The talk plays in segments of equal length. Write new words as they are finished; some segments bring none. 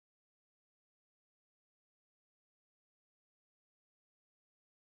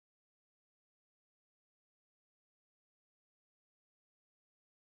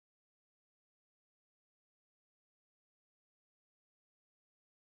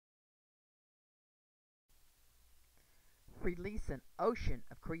Release an ocean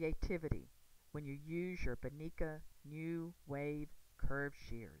of creativity when you use your Bonika new wave curved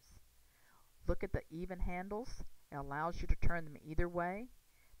shears. Look at the even handles. It allows you to turn them either way.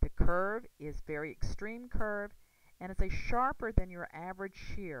 The curve is very extreme curve and it's sharper than your average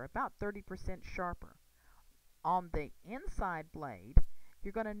shear, about 30% sharper. On the inside blade,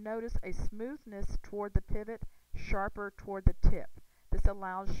 you're going to notice a smoothness toward the pivot, sharper toward the tip. This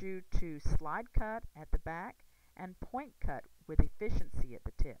allows you to slide cut at the back and point cut with efficiency at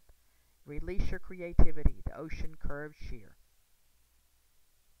the tip. Release your creativity, the ocean curved shear.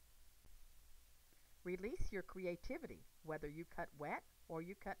 Release your creativity, whether you cut wet or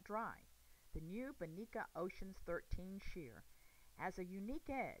you cut dry. The new Bonika Oceans 13 shear has a unique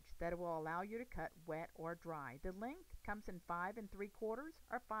edge that will allow you to cut wet or dry. The length comes in 5 3/4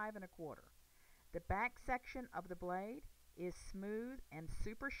 or 5 1/4. The back section of the blade is smooth and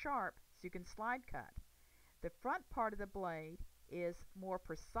super sharp so you can slide cut. The front part of the blade is more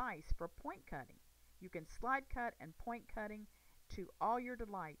precise for point cutting. You can slide cut and point cutting to all your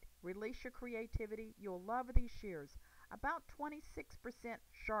delight. Release your creativity. You'll love these shears, about 26%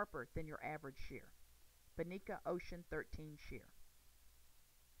 sharper than your average shear. Bonika Ocean 13 shear.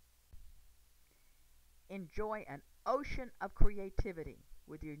 Enjoy an ocean of creativity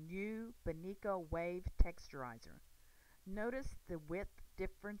with your new Bonika Wave Texturizer. Notice the width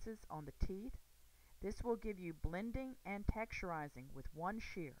differences on the teeth. This will give you blending and texturizing with one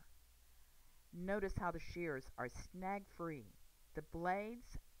shear. Notice how the shears are snag-free. The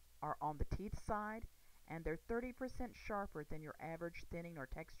blades are on the teeth side and they're 30% sharper than your average thinning or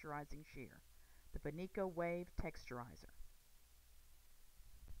texturizing shear. The Bonika Wave Texturizer.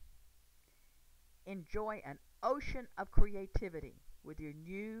 Enjoy an ocean of creativity with your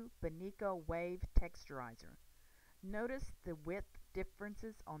new Bonika Wave Texturizer. Notice the width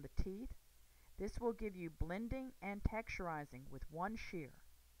differences on the teeth. This will give you blending and texturizing with one shear.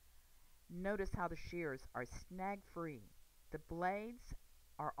 Notice how the shears are snag-free. The blades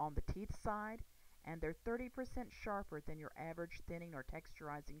are on the teeth side and they're 30% sharper than your average thinning or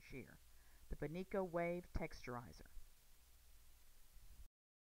texturizing shear. The Bonika Wave Texturizer.